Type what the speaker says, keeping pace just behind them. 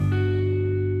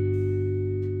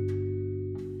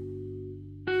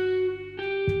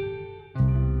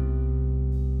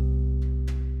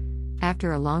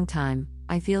After a long time,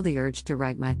 I feel the urge to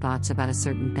write my thoughts about a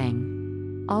certain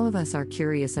thing. All of us are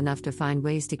curious enough to find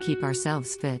ways to keep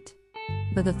ourselves fit.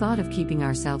 But the thought of keeping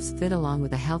ourselves fit along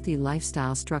with a healthy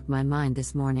lifestyle struck my mind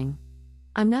this morning.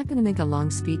 I'm not going to make a long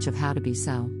speech of how to be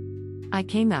so. I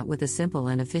came out with a simple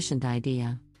and efficient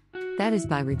idea. That is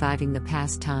by reviving the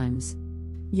past times.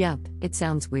 Yup, it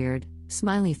sounds weird,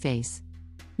 smiley face.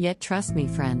 Yet trust me,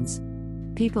 friends.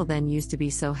 People then used to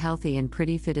be so healthy and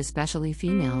pretty fit, especially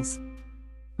females.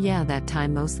 Yeah, that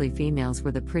time mostly females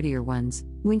were the prettier ones,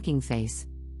 winking face.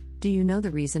 Do you know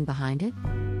the reason behind it?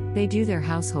 They do their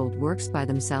household works by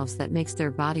themselves that makes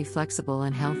their body flexible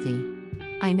and healthy.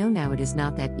 I know now it is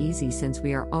not that easy since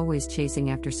we are always chasing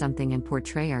after something and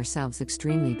portray ourselves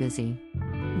extremely busy.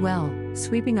 Well,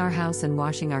 sweeping our house and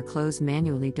washing our clothes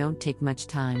manually don't take much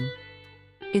time.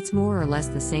 It's more or less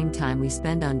the same time we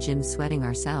spend on gym sweating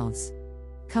ourselves.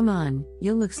 Come on,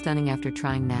 you'll look stunning after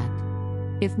trying that.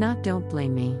 If not, don't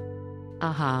blame me.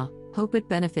 Aha, hope it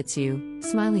benefits you,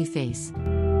 smiley face.